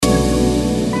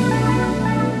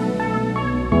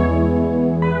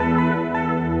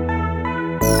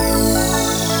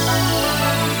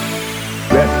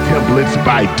templates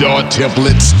by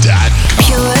DawTemplates.com.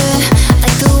 Pure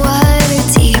like the water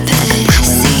deep at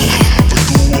sea.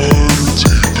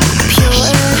 Pure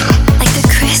like the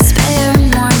crisp air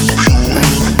morning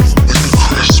rain.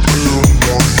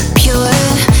 Pure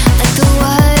like the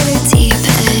water deep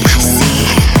at sea.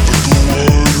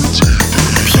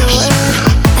 Pure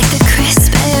like the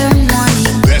crisp air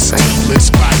morning Best rain. templates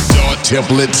by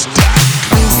DawTemplates.com.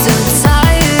 I'm so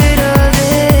tired of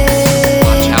it.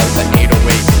 Watch how the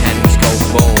 808 pens go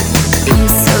boom. I'm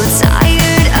so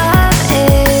tired of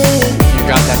it. You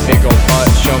got that big old butt,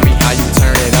 show me how you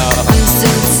turn it up. I'm so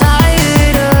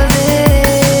tired of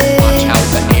it. Watch how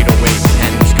the 808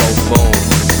 pens go boom.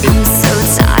 I'm so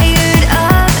tired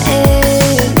of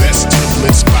it. Best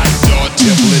templates by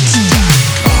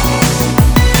DawTemplates.com.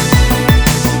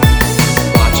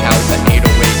 Watch how the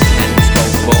 808 pens go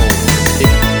boom.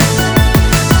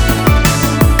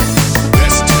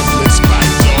 Best templates by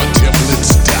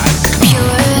DawTemplates.com.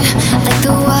 Pure like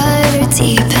the water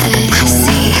deep at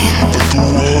sea.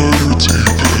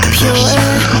 Pure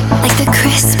like the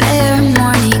crisp air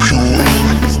morning rain.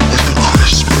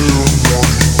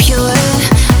 Pure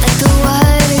like the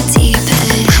water deep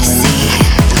at sea.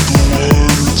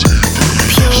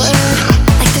 Pure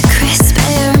like the crisp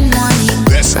air morning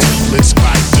Best rain. templates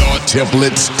by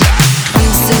DawTemplates.com.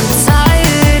 I'm so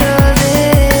tired of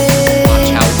it. Watch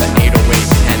how the 808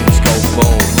 pens go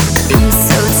boom. I'm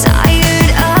so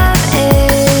tired of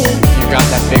it. You got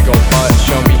that big old butt,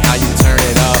 show me how you turn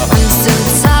it up. I'm so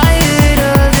tired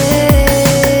of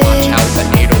it. Watch how the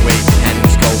 808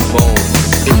 pens go boom.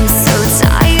 I'm so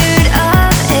tired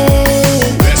of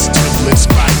it. Best templates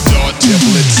by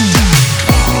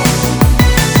DawTemplates.com.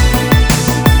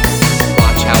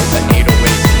 Watch how the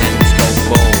 808 pens go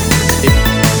boom.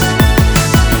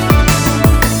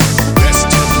 Best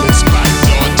templates by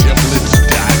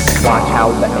DawTemplates.com. Watch how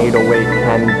the 808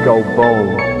 pens go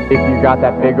boom. If you got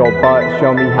that big old butt,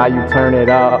 show me how you turn it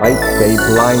up. Lights stay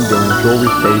blinding, jewelry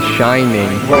stay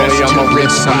shining. Boy, I'm a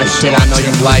rich son of shit, I know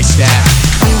you like that.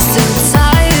 I'm so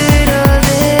tired of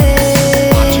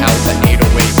it. Watch how the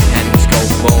 808 pens go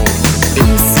boom.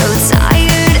 I'm so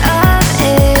tired of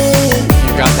it.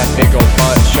 You got that big old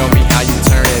butt, show me